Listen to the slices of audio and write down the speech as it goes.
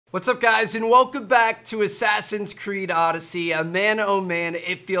What's up, guys, and welcome back to Assassin's Creed Odyssey. Man, oh man,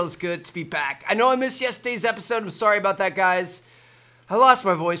 it feels good to be back. I know I missed yesterday's episode. I'm sorry about that, guys. I lost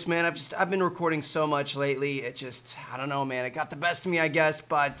my voice, man. I've been recording so much lately. I don't know, man. It got the best of me, I guess.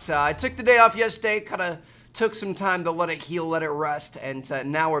 But I took the day off yesterday, kind of took some time to let it heal, let it rest, and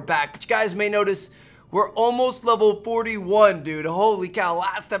now we're back. But you guys may notice we're almost level 41, dude. Holy cow.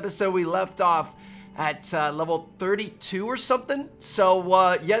 Last episode we left off at level 32 or something.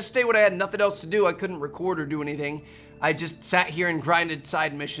 So yesterday when I had nothing else to do, I couldn't record or do anything. I just sat here and grinded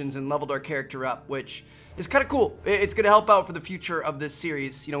side missions and leveled our character up, which is kind of cool. It's going to help out for the future of this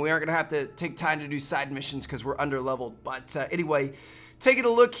series. You know, we aren't going to have to take time to do side missions because we're under leveled. But anyway, taking a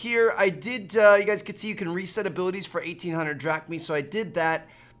look here, I did, you guys can see you can reset abilities for 1800 drachmae, so I did that.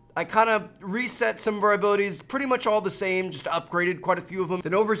 I kind of reset some of our abilities, pretty much all the same, just upgraded quite a few of them.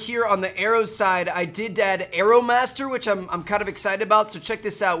 Then over here on the arrow side, I did add Arrow Master, which I'm kind of excited about. So check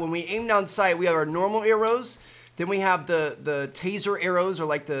this out. When we aim down sight, we have our normal arrows. Then we have the taser arrows, or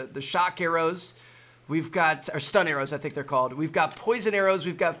like the shock arrows. We've got, or stun arrows, I think they're called. We've got poison arrows,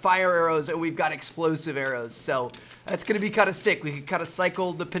 we've got fire arrows, and we've got explosive arrows. So that's going to be kind of sick. We can kind of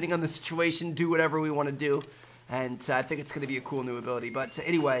cycle depending on the situation, do whatever we want to do. And I think it's going to be a cool new ability. But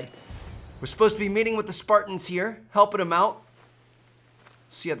anyway, we're supposed to be meeting with the Spartans here, helping them out.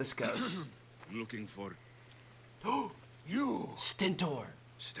 See how this goes. Looking for... You! Stentor.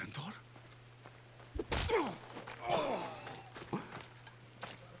 Stentor?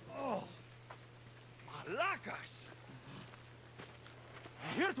 Malakas!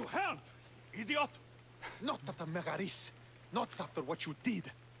 I'm here to help, idiot! Not after Megaris. Not after what you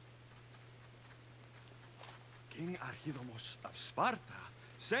did. King Archidomos of Sparta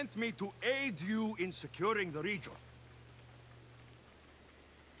sent me to aid you in securing the region.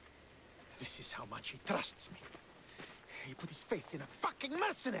 This is how much he trusts me. He put his faith in a fucking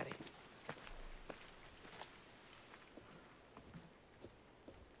mercenary.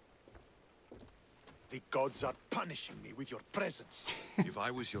 The gods are punishing me with your presence. If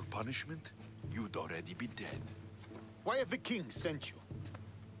I was your punishment, you'd already be dead. Why have the king sent you?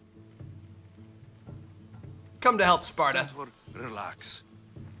 Come to help Sparta. Stentor, relax.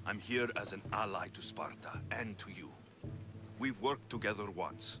 I'm here as an ally to Sparta and to you. We've worked together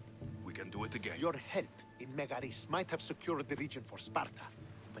once. We can do it again. Your help in Megaris might have secured the region for Sparta,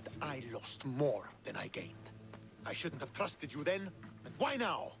 but I lost more than I gained. I shouldn't have trusted you then, and why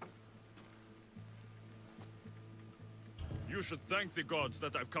now? You should thank the gods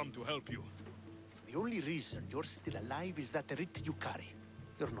that I've come to help you. The only reason you're still alive is that writ you carry.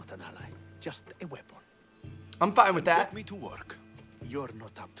 You're not an ally, just a weapon. I'm fine with that. Put me to work. You're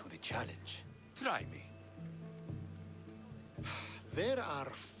not up to the challenge. Try me. There are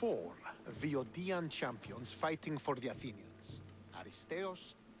 4 Viodian champions fighting for the Athenians.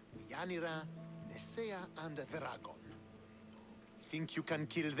 Aristeos, Yanira, Nesea, and Veragon. Think you can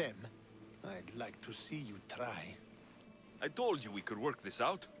kill them? I'd like to see you try. I told you we could work this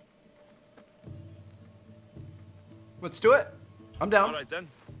out. Let's do it. I'm down. All right then.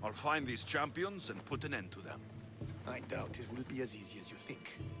 I'll find these champions and put an end to them. I doubt it will be as easy as you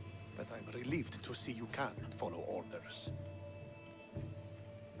think. But I'm relieved to see you can follow orders.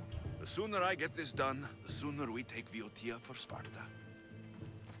 The sooner I get this done, the sooner we take Viotia for Sparta.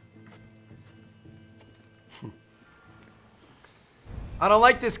 I don't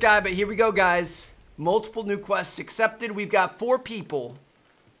like this guy, but here we go, guys. Multiple new quests accepted. We've got 4 people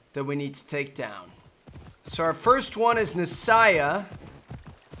that we need to take down. So our first one is Nisaya.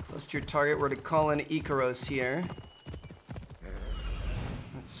 Close to your target. We're to call in Ikaros here.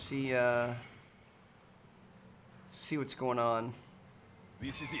 Let's see what's going on.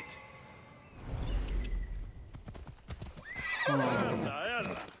 This is it.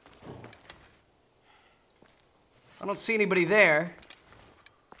 I don't see anybody there.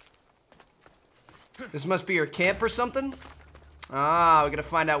 This must be her camp or something? Ah, we gotta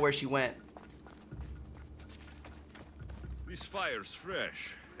find out where she went. This fire's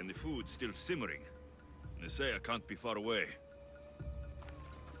fresh, and the food's still simmering. Nesea can't be far away.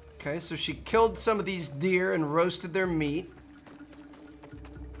 Okay, so she killed some of these deer and roasted their meat.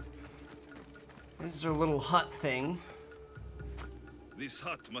 This is her little hut thing. This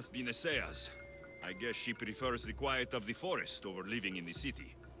hut must be Nesea's. I guess she prefers the quiet of the forest over living in the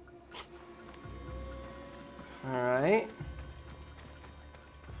city. Alright.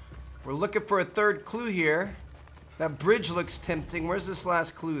 We're looking for a third clue here. That bridge looks tempting. Where's this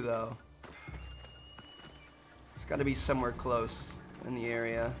last clue, though? It's got to be somewhere close in the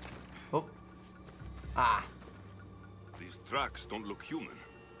area. Oh. Ah. These tracks don't look human.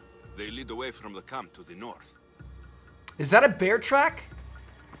 They lead away from the camp to the north. Is that a bear track?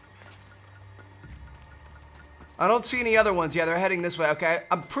 I don't see any other ones. Yeah, they're heading this way. Okay,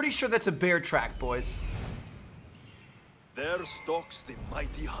 I'm pretty sure that's a bear track, boys. There stalks the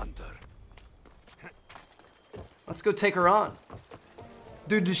mighty hunter. Let's go take her on.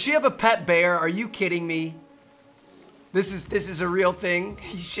 Dude, does she have a pet bear? Are you kidding me? This is a real thing.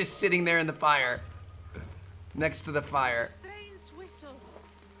 He's just sitting there in the fire. Next to the fire.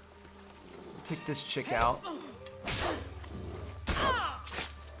 Take this chick out.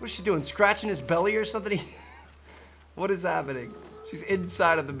 What's she doing? Scratching his belly or something? What is happening? She's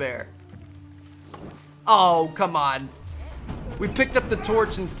inside of the bear. Oh, come on. We picked up the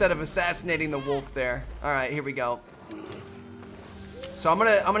torch instead of assassinating the wolf there. All right, here we go. So I'm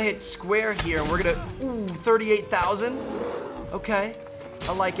gonna hit square here, and we're gonna, ooh, 38,000. Okay,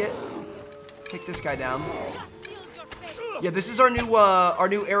 I like it. Take this guy down. Yeah, this is our new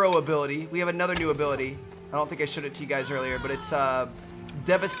arrow ability. We have another new ability. I don't think I showed it to you guys earlier, but it's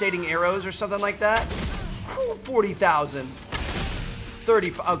devastating arrows or something like that. 40,000.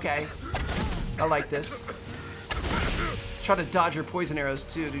 30. Okay, I like this. Try to dodge her poison arrows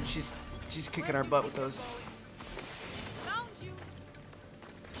too, dude. She's kicking our butt with those.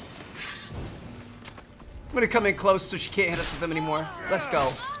 I'm gonna come in close so she can't hit us with them anymore. Let's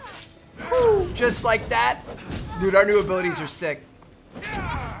go. Woo, just like that. Dude, our new abilities are sick.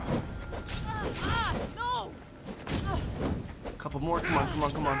 Couple more. Come on, come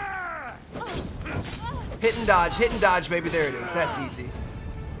on, come on. Hit and dodge, baby. There it is. That's easy.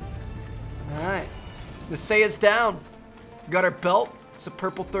 All right. Nasea's down. Got our belt. It's a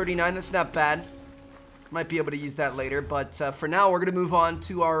purple 39. That's not bad. Might be able to use that later. But for now, we're going to move on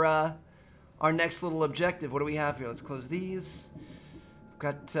to our next little objective. What do we have here? Let's close these. We've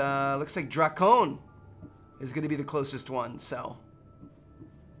got, looks like Dracon is going to be the closest one. So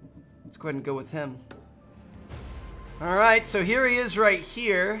let's go ahead and go with him. All right. So here he is right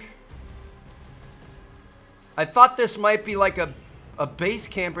here. I thought this might be like a base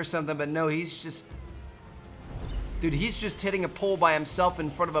camp or something, but no, he's just... Dude, he's just hitting a pole by himself in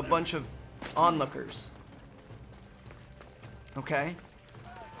front of a bunch of onlookers. Okay.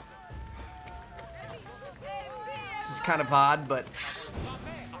 This is kind of odd, but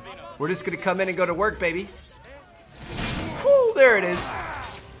we're just gonna come in and go to work, baby. Woo, there it is.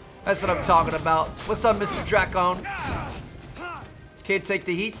 That's what I'm talking about. What's up, Mr. Dracon? Can't take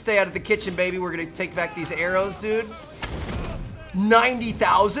the heat. Stay out of the kitchen, baby. We're gonna take back these arrows, dude.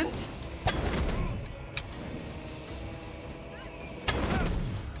 90,000?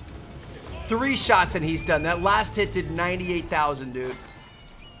 Three shots and he's done. That last hit did 98,000, dude.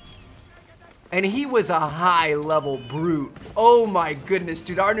 And he was a high-level brute. Oh my goodness,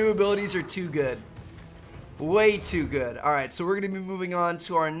 dude. Our new abilities are too good. Way too good. All right, so we're going to be moving on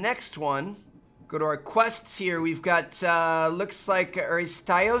to our next one. Go to our quests here. We've got, looks like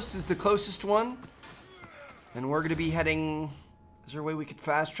Aristeos is the closest one. And we're going to be heading... Is there a way we could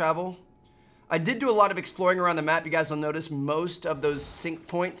fast travel? I did do a lot of exploring around the map. You guys will notice most of those sync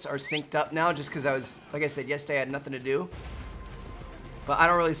points are synced up now just because I was, like I said, yesterday I had nothing to do. But I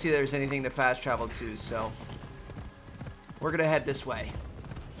don't really see there's anything to fast travel to, so we're gonna head this way.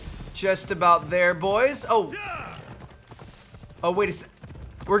 Just about there, boys. Oh, wait a sec.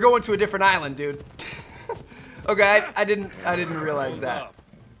 We're going to a different island, dude. Okay, I didn't realize that.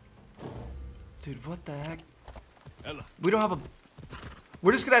 Dude, what the heck? We don't have a.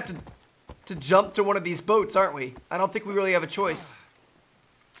 We're just gonna have to jump to one of these boats, aren't we? I don't think we really have a choice.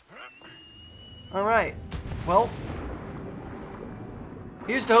 All right. Well.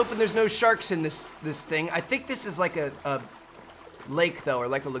 Here's to hoping there's no sharks in this thing. I think this is like a lake, though, or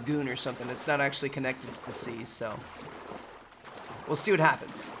like a lagoon or something. It's not actually connected to the sea, so we'll see what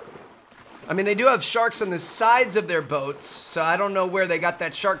happens. I mean, they do have sharks on the sides of their boats, so I don't know where they got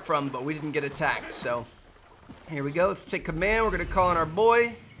that shark from, but we didn't get attacked, so here we go. Let's take command. We're going to call on our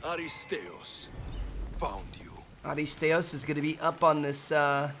boy. Aristeos, found you. Aristeos is going to be up on this,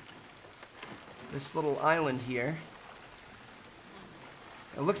 this little island here.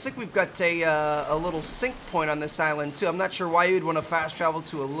 It looks like we've got a little sync point on this island, too. I'm not sure why you'd want to fast travel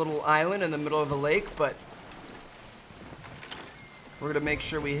to a little island in the middle of a lake, but we're going to make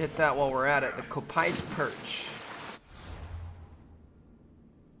sure we hit that while we're at it. The Kopai's Perch.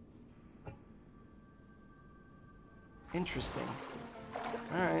 Interesting.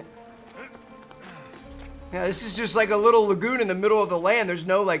 Alright. Yeah, this is just like a little lagoon in the middle of the land. There's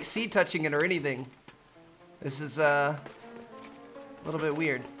no, like, sea touching it or anything. This is, a little bit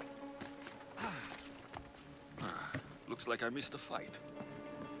weird. Looks like I missed a fight.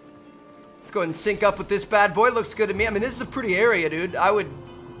 Let's go ahead and sync up with this bad boy. Looks good to me. I mean, this is a pretty area, dude. I would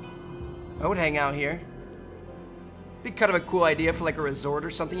hang out here. Be kind of a cool idea for like a resort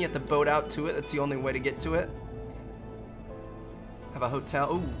or something. You have to boat out to it. That's the only way to get to it. have a hotel.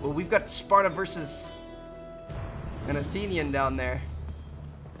 Oh, well, we've got Sparta versus an Athenian down there.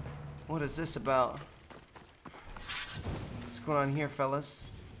 What is this about? What's going on here, fellas?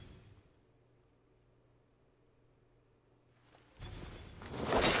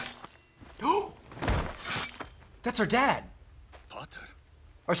 Oh! That's our dad. Potter,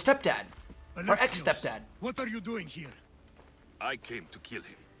 Our stepdad. Our ex-stepdad. What are you doing here? I came to kill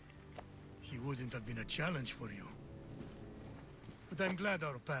him. He wouldn't have been a challenge for you. But I'm glad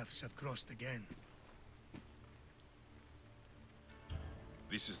our paths have crossed again.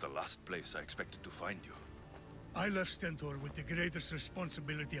 This is the last place I expected to find you. I left Stentor with the greatest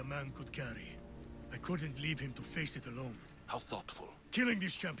responsibility a man could carry. I couldn't leave him to face it alone. How thoughtful. Killing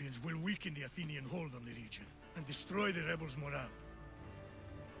these champions will weaken the Athenian hold on the region and destroy the rebels' morale.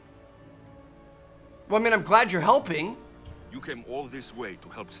 Well, I mean, I'm glad you're helping. You came all this way to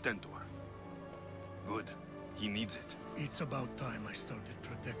help Stentor. Good. He needs it. It's about time I started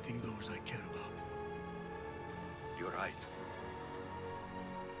protecting those I care about. You're right.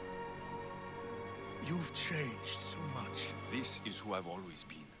 You've changed so much. This is who I've always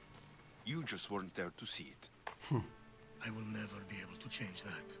been. You just weren't there to see it. I will never be able to change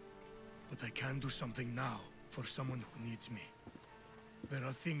that. But I can do something now for someone who needs me. There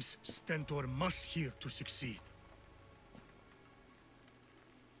are things Stentor must hear to succeed.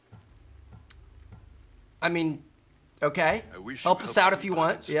 I mean, okay. I wish Help you us helped out if you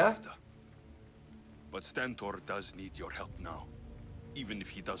want, in yeah? Sparta. But Stentor does need your help now, even if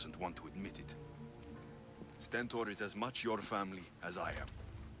he doesn't want to admit it. Stentor is as much your family as I am.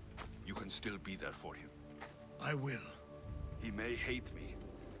 You can still be there for him. I will. He may hate me,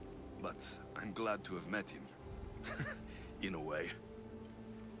 but I'm glad to have met him. In a way.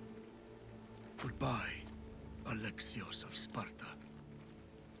 Goodbye, Alexios of Sparta.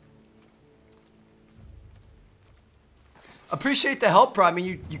 Appreciate the help, bro. I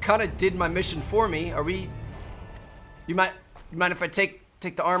mean, you kind of did my mission for me. Are we? You mind if I take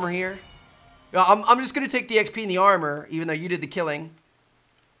the armor here? No, I'm just gonna take the XP and the armor, even though you did the killing.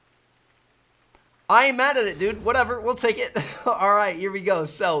 I ain't mad at it, dude. Whatever, we'll take it. All right, here we go.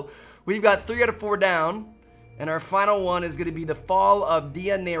 So we've got 3 out of 4 down, and our final one is gonna be the Fall of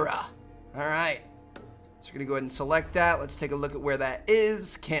Deianira. All right. So we're gonna go ahead and select that. Let's take a look at where that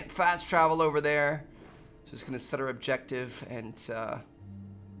is. Can't fast travel over there. Just gonna set our objective and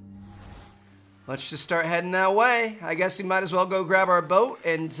let's just start heading that way. I guess we might as well go grab our boat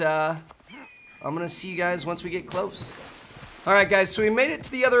and I'm gonna see you guys once we get close. All right, guys, so we made it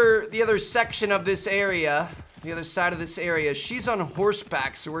to the other section of this area, the other side of this area. She's on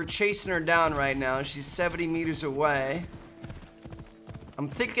horseback, so we're chasing her down right now. She's 70 meters away. I'm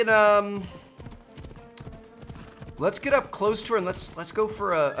thinking, let's get up close to her and let's go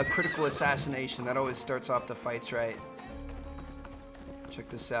for a critical assassination. That always starts off the fights, right? Check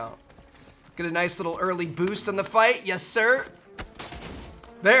this out. Get a nice little early boost on the fight. Yes, sir.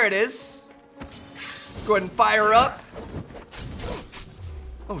 There it is. Go ahead and fire her up.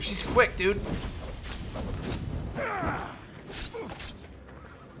 Oh, she's quick, dude.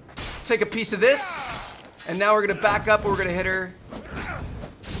 Take a piece of this. And now we're gonna back up and we're gonna hit her.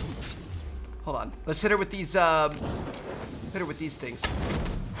 Hold on. Let's hit her with these, things.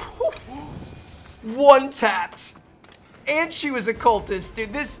 One tapped. And she was a cultist.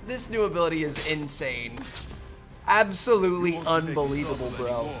 Dude, this new ability is insane. Absolutely unbelievable,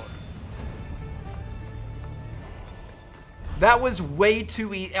 bro. That was way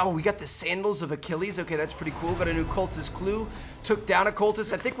too easy. Oh, we got the Sandals of Achilles. Okay, that's pretty cool. Got a new cultist clue. Took down a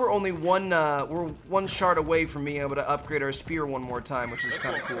cultist. I think we're only one shard away from being able to upgrade our spear one more time, which is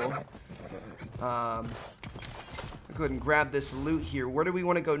kind of cool. I'll go ahead and grab this loot here. Where do we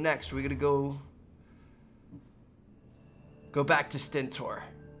want to go next? Are we gonna go back to Stentor?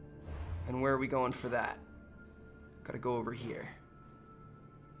 And where are we going for that? Gotta go over here.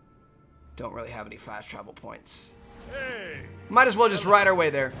 Don't really have any fast travel points. Hey! Might as well just ride our way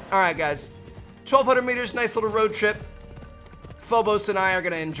there. Alright, guys. 1,200 meters, nice little road trip. Phobos and I are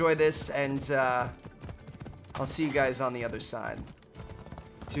gonna enjoy this, and I'll see you guys on the other side.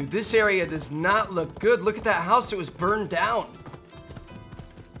 Dude, this area does not look good. Look at that house. It was burned down.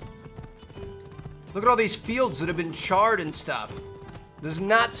 Look at all these fields that have been charred and stuff. Does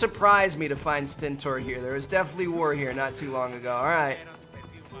not surprise me to find Stentor here. There was definitely war here not too long ago. All right.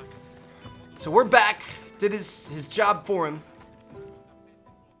 So we're back. Did his job for him.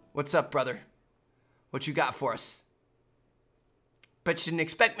 What's up, brother? What you got for us? Bet you didn't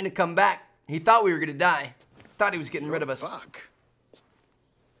expect me to come back. He thought we were going to die. Thought he was getting rid of us. Back.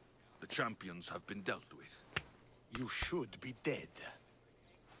 The champions have been dealt with. You should be dead.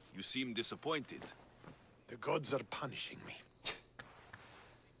 You seem disappointed. The gods are punishing me.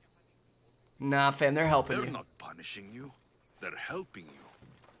 Nah, fam, they're helping They're you. not punishing you. They're helping you.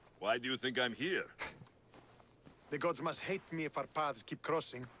 Why do you think I'm here? The gods must hate me if our paths keep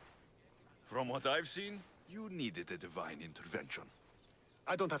crossing. From what I've seen, you needed a divine intervention.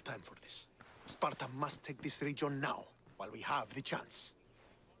 I don't have time for this. Sparta must take this region now, while we have the chance.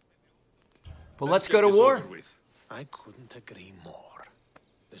 But let's go get to this war. over with. I couldn't agree more.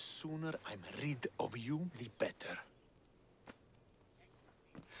 The sooner I'm rid of you, the better.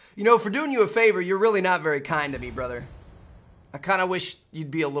 You know, for doing you a favor, you're really not very kind to me, brother. I kind of wish you'd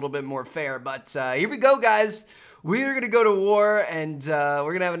be a little bit more fair, but here we go, guys. We're going to go to war, and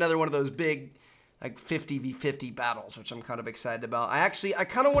we're going to have another one of those big, like, 50v50 battles, which I'm kind of excited about. I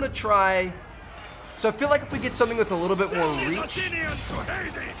kind of want to try... So I feel like if we get something with a little bit more reach,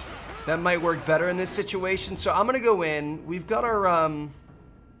 that might work better in this situation. So I'm going to go in. We've got our...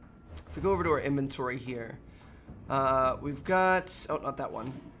 If we go over to our inventory here, we've got... Oh, not that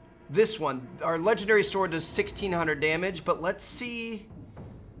one. This one. Our legendary sword does 1600 damage, but let's see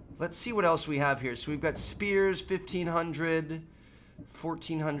what else we have here. So we've got spears, 1500,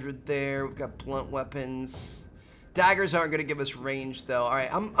 1400 there. We've got blunt weapons. Daggers aren't going to give us range, though. All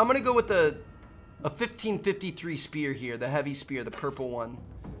right, I'm going to go with a 1553 spear here, the heavy spear, the purple one.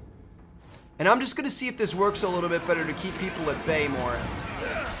 And I'm just going to see if this works a little bit better to keep people at bay more.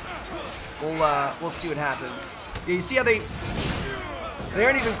 We'll see what happens. Yeah, you see how they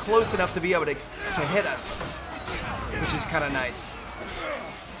aren't even close enough to be able to hit us, which is kind of nice.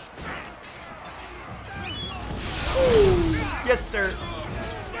 Ooh, yes, sir.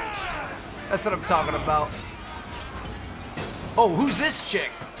 That's what I'm talking about. Oh, who's this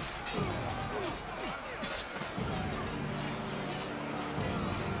chick?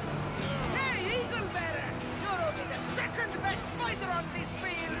 Hey, Eagle Bearer! You're only the second best fighter on this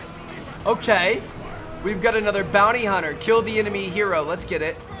field! Okay. We've got another bounty hunter. Kill the enemy hero. Let's get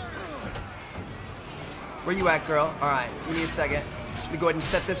it. Where you at, girl? All right, give me a second. Let me go ahead and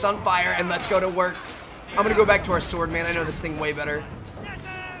set this on fire, and let's go to work. I'm going to go back to our sword, man. I know this thing way better.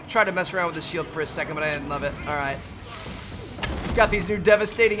 Tried to mess around with the shield for a second, but I didn't love it. All right. Got these new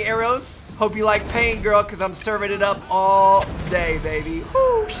devastating arrows. Hope you like pain, girl, because I'm serving it up all day, baby.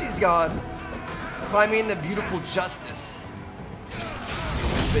 Woo, she's gone. Climbing the beautiful justice.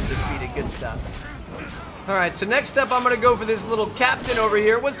 Been defeated. Good stuff. All right, so next up, I'm going to go for this little captain over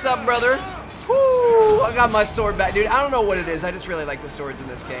here. What's up, brother? Woo! I got my sword back, dude. I don't know what it is. I just really like the swords in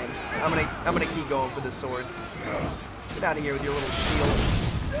this game. I'm gonna keep going for the swords. Get out of here with your little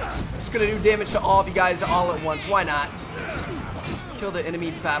shields. Just gonna do damage to all of you guys all at once. Why not? Kill the enemy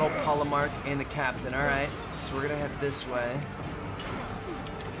battle polemarch and the captain. All right. So we're gonna head this way.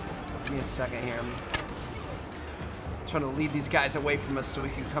 Give me a second here. I'm trying to lead these guys away from us so we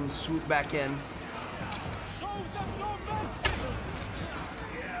can come swoop back in.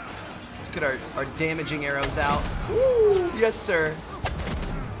 Let's get our damaging arrows out. Woo! Yes, sir.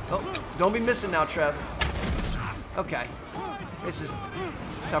 Oh, don't be missing now, Trev. Okay. This is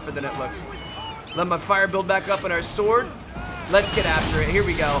tougher than it looks. Let my fire build back up in our sword. Let's get after it. Here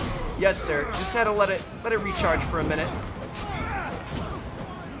we go. Yes, sir. Just had to let it recharge for a minute.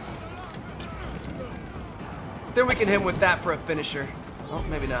 Then we can hit him with that for a finisher. Oh,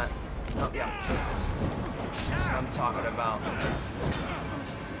 maybe not. Oh, yeah. That's what I'm talking about.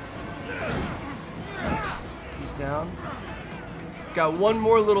 He's down. Got one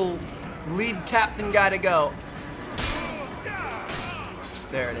more little lead captain guy to go.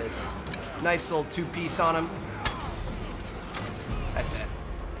 There it is. Nice little two-piece on him. That's it.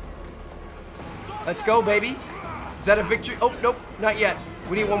 Let's go, baby. Is that a victory? Oh, nope, not yet.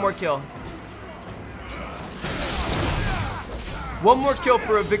 We need one more kill. One more kill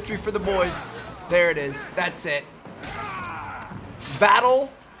for a victory for the boys. There it is. That's it.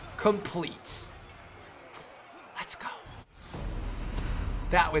 Battle complete. Let's go.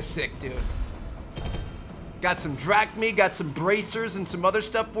 That was sick, dude. Got some drachmae, got some bracers, and some other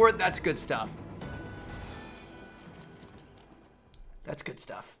stuff for it. That's good stuff. That's good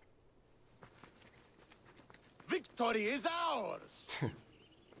stuff. Victory is ours!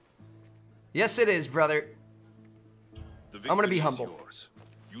 Yes, it is, brother. I'm gonna be humble. Yours.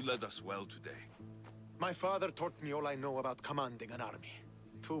 You led us well today. My father taught me all I know about commanding an army.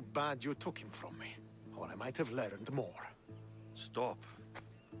 Too bad you took him from me, or I might have learned more. Stop.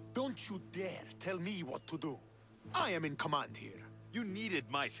 Don't you dare tell me what to do. I am in command here. You needed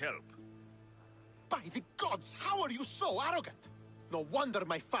my help. By the gods, how are you so arrogant? No wonder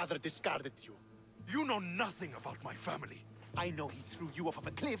my father discarded you. You know nothing about my family. I know he threw you off of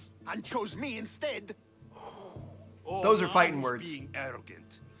a cliff and chose me instead. Oh, Those are now fighting he's words. Being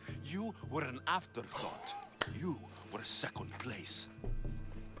arrogant. You were an afterthought. You were a second place.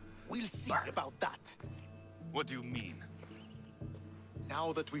 We'll see about that. What do you mean?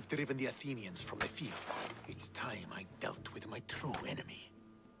 Now that we've driven the Athenians from the field, it's time I dealt with my true enemy.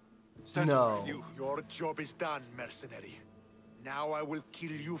 Stentor, No. Your job is done, mercenary. Now I will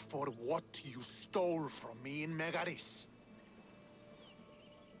kill you for what you stole from me in Megaris.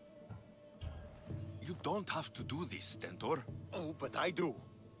 You don't have to do this, Stentor. Oh, but I do.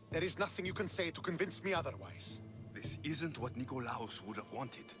 There is nothing you can say to convince me otherwise. This isn't what Nikolaos would have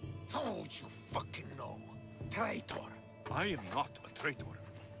wanted. Oh, you fucking know. Traitor. I am not a traitor.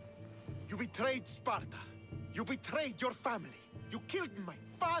 You betrayed Sparta. You betrayed your family. You killed my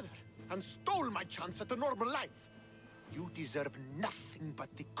father and stole my chance at a normal life. You deserve nothing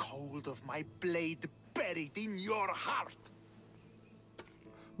but the cold of my blade buried in your heart.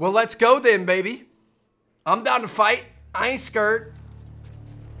 Well, let's go then, baby. I'm down to fight. I ain't scared.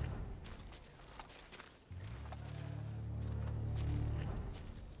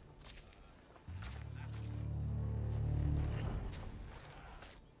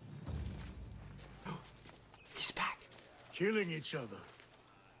 He's back. Killing each other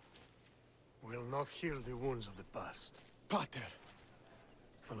will not heal the wounds of the past. Pater.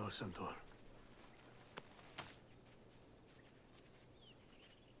 Hello, Centaur.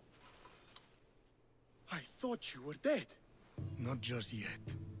 I thought you were dead. Not just yet.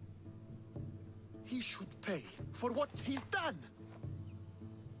 He should pay for what he's done.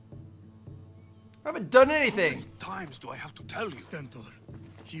 I haven't done How anything. many times do I have to tell you? Stentor,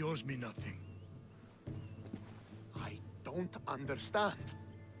 he owes me nothing. I don't understand.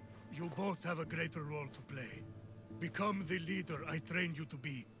 You both have a greater role to play. Become the leader I trained you to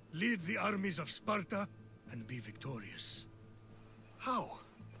be. Lead the armies of Sparta and be victorious. How?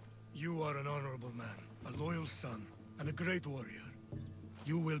 You are an honorable man, a loyal son, and a great warrior.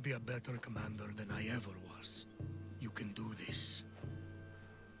 You will be a better commander than I ever was. You can do this.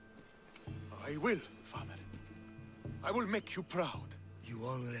 I will, Father. I will make you proud. You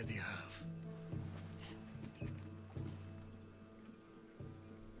already have.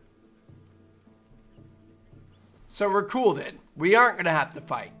 So we're cool then. We aren't gonna have to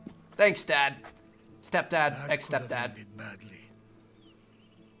fight. Thanks, Dad. Stepdad, That could have ex-stepdad. ended badly.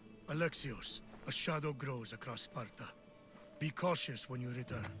 Alexios, a shadow grows across Sparta. Be cautious when you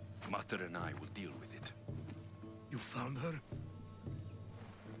return. Mater and I will deal with it. You found her?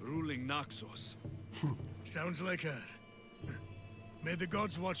 Ruling Naxos. Sounds like her. May the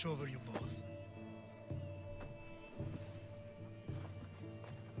gods watch over you both.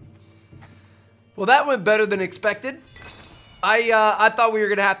 Well, that went better than expected. I thought we were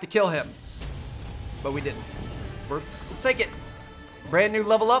gonna have to kill him, but we didn't. We'll take it. Brand new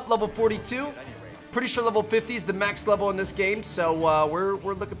level up, level 42. Pretty sure level 50 is the max level in this game, so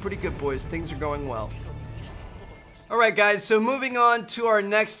we're looking pretty good, boys. Things are going well. All right, guys. So moving on to our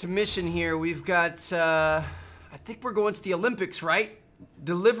next mission here, we've got. I think we're going to the Olympics, right?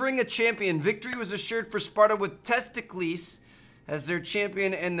 Delivering a champion. Victory was assured for Sparta with Testicles as their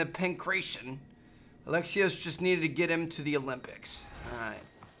champion in the Pancration. Alexios just needed to get him to the Olympics. All right.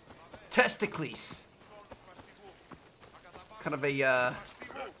 Testicles. Kind of a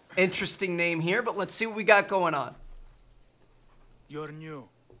interesting name here, but let's see what we got going on. You're new.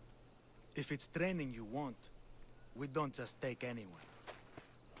 If it's training you want, we don't just take anyone.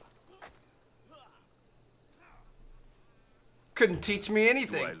 Couldn't teach me Do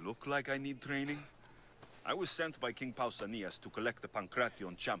anything. I look like I need training? I was sent by King Pausanias to collect the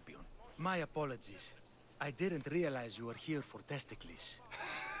Pancration champion. My apologies. I didn't realize you were here for Testicles.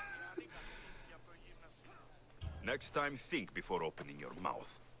 Next time, think before opening your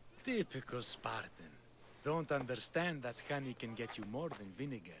mouth. Typical Spartan. Don't understand that honey can get you more than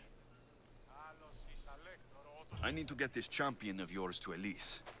vinegar. I need to get this champion of yours to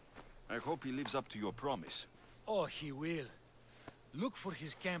Elise. I hope he lives up to your promise. Oh, he will. Look for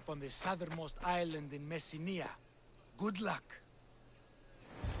his camp on the southernmost island in Messenia. Good luck.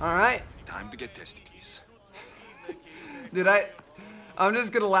 All right. Time to get Testicles. I'm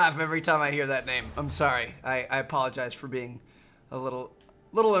just gonna laugh every time I hear that name. I'm sorry. I apologize for being a little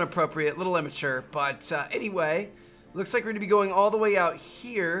inappropriate, little immature. But anyway, looks like we're gonna be going all the way out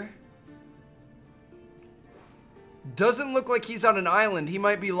here. Doesn't look like he's on an island. He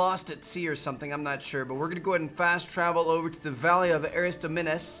might be lost at sea or something. I'm not sure. But we're gonna go ahead and fast travel over to the Valley of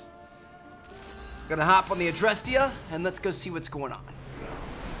Aristomenes. Gonna hop on the Adrestia and let's go see what's going on.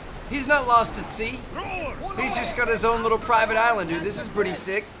 He's not lost at sea. He's just got his own little private island, dude. This is pretty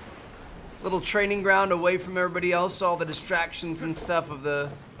sick. Little training ground away from everybody else, all the distractions and stuff of the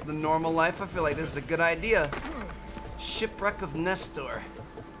normal life. I feel like this is a good idea. Shipwreck of Nestor.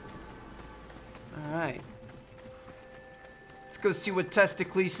 All right. Let's go see what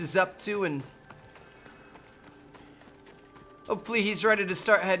Testicles is up to, and hopefully he's ready to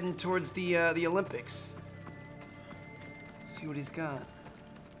start heading towards the Olympics. See what he's got.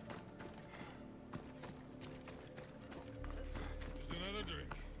 Just another drink.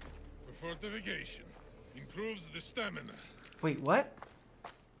 For fortification. Improves the stamina. Wait, what?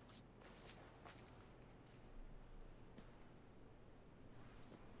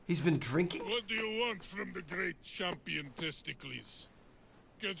 He's been drinking? What do you want from the great champion Testicles?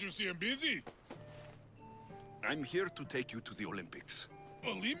 Can't you see I'm busy? I'm here to take you to the Olympics.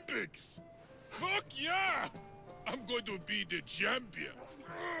 Olympics? Fuck yeah! I'm going to be the champion.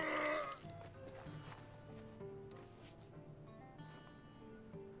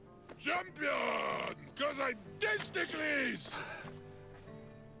 Champion! Cause I Testicles!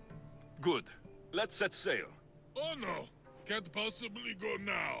 Good. Let's set sail. Oh no, can't possibly go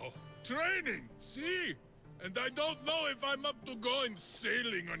now. Training, see? And I don't know if I'm up to going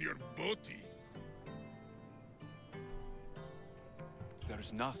sailing on your boaty.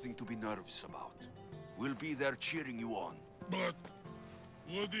 There's nothing to be nervous about. We'll be there cheering you on. But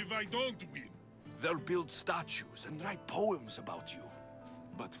what if I don't win? They'll build statues and write poems about you.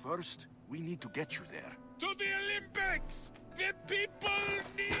 But first, we need to get you there. To the Olympics! The people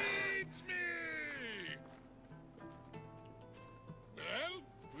need me! Well,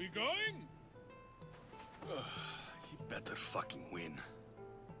 we going? He better fucking win.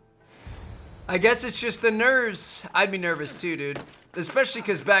 I guess it's just the nerves. I'd be nervous too, dude. Especially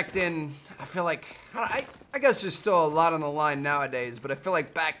because back then, I feel like, I guess there's still a lot on the line nowadays, but I feel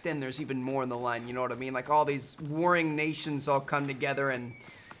like back then there's even more on the line, you know what I mean? Like all these warring nations all come together and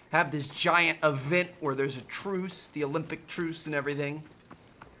have this giant event where there's a truce, the Olympic truce and everything.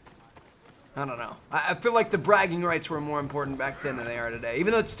 I don't know. I feel like the bragging rights were more important back then than they are today.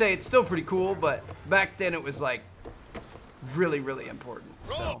 Even though it's still pretty cool, but back then it was like really, really important.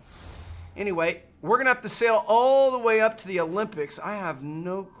 So anyway, we're gonna have to sail all the way up to the Olympics. I have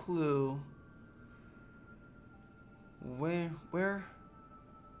no clue where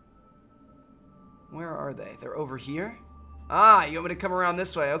are they? They're over here? Ah, you want me to come around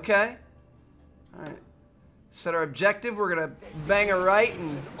this way? Okay. All right. Set our objective. We're gonna bang a right and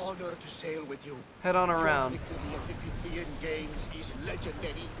It's an honor to sail with you. head on around. Your victory at the Pythian Games is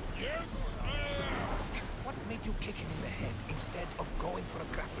legendary. Yes, What made you kick him in the head instead of going for a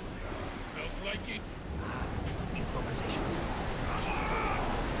grapple? felt like it. Improvisation.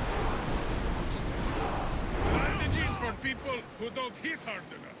 Strategies for people who don't hit hard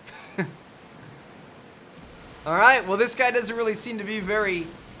enough. All right. Well, this guy doesn't really seem to be very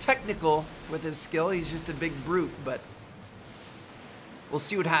technical with his skill. He's just a big brute, but we'll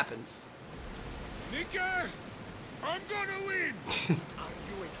see what happens. Nika, I'm gonna win. Are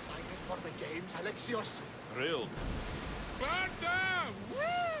you excited for the games, Alexios? Thrilled. Sparta!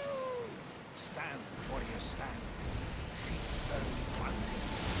 Woo! Stand, warrior, stand. Feet firmly planted,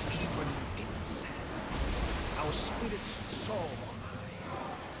 even in sand. Our spirits soar on high,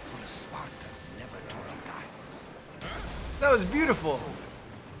 for a Spartan never truly dies. That was beautiful.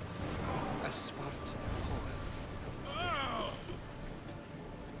 A Spartan poem. Oh!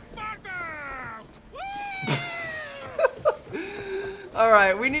 Sparta! Woo! All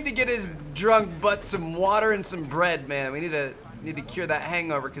right, we need to get his drunk butt some water and some bread, man. We need to cure that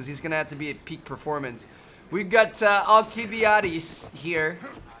hangover because he's gonna have to be at peak performance. We've got Alcibiades here,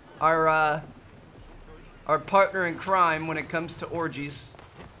 our partner in crime when it comes to orgies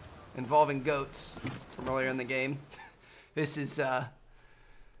involving goats from earlier in the game. This is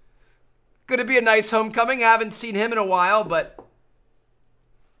gonna be a nice homecoming. I haven't seen him in a while, but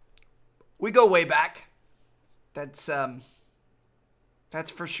we go way back. That's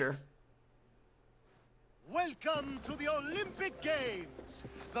for sure. Welcome to the Olympic Games!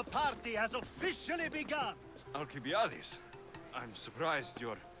 The party has officially begun! Alcibiades, I'm surprised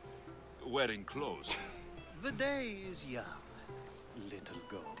you're wearing clothes. The day is young, little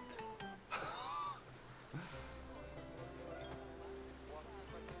goat.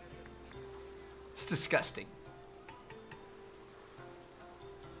 It's disgusting.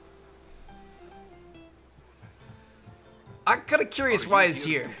 I'm kind of curious why he's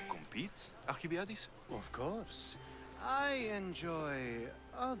here. To compete, Alcibiades? Of course. I enjoy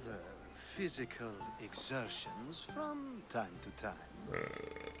other physical exertions from time to time.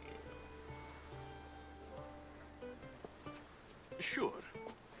 Sure.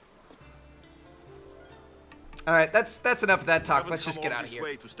 All right, that's enough of that talk. Haven't Let's just come get all out of this here.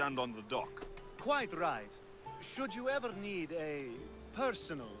 way to stand on the dock. Quite right. Should you ever need a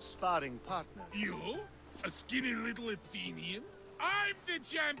personal sparring partner, You? A skinny little Athenian? I'm the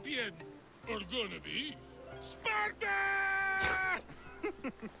champion! Or gonna be. Sparta!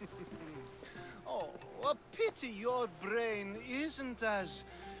 Oh, a pity your brain isn't as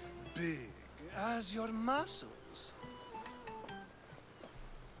big as your muscles.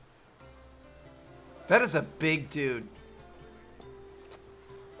 That is a big dude.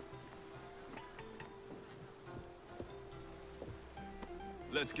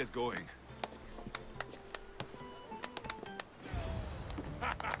 Let's get going.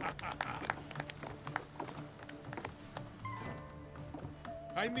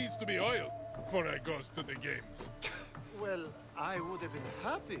 I needs to be oiled before I goes to the games. Well, I would have been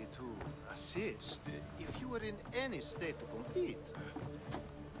happy to assist if you were in any state to compete.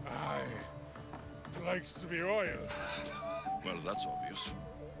 I likes to be oiled. Well, that's obvious.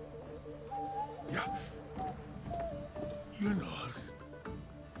 Yeah. You know.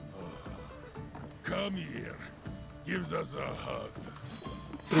 Come here. Gives us a hug.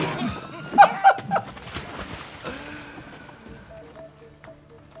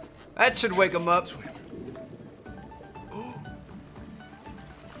 That should wake him up.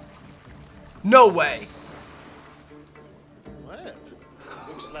 No way. Well,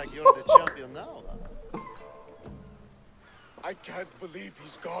 looks like you're the champion now. Huh? I can't believe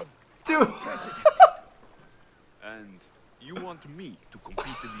he's gone. Dude. And you want me to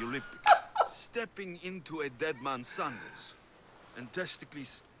compete in the Olympics? Stepping into a dead man's sandals. And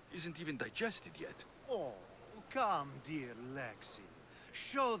testicles isn't even digested yet. Oh, come, dear Lexi.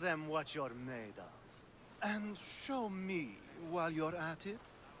 Show them what you're made of. And show me while you're at it.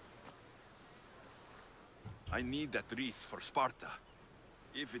 I need that wreath for Sparta.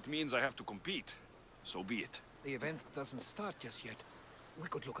 If it means I have to compete, so be it. The event doesn't start just yet. We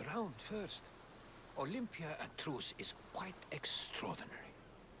could look around first. Olympia at Truce is quite extraordinary.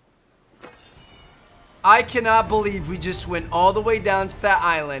 I cannot believe we just went all the way down to that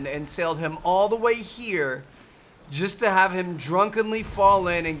island and sailed him all the way here just to have him drunkenly fall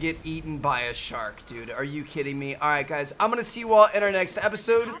in and get eaten by a shark, dude. Are you kidding me? All right, guys, I'm going to see you all in our next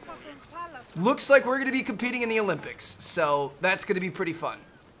episode. Looks like we're going to be competing in the Olympics, so that's going to be pretty fun.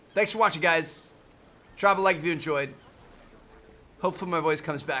 Thanks for watching, guys. Drop a like if you enjoyed. Hopefully my voice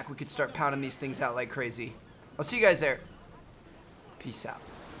comes back. We could start pounding these things out like crazy. I'll see you guys there. Peace out.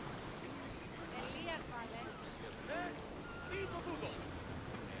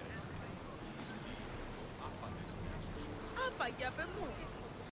 Vaya,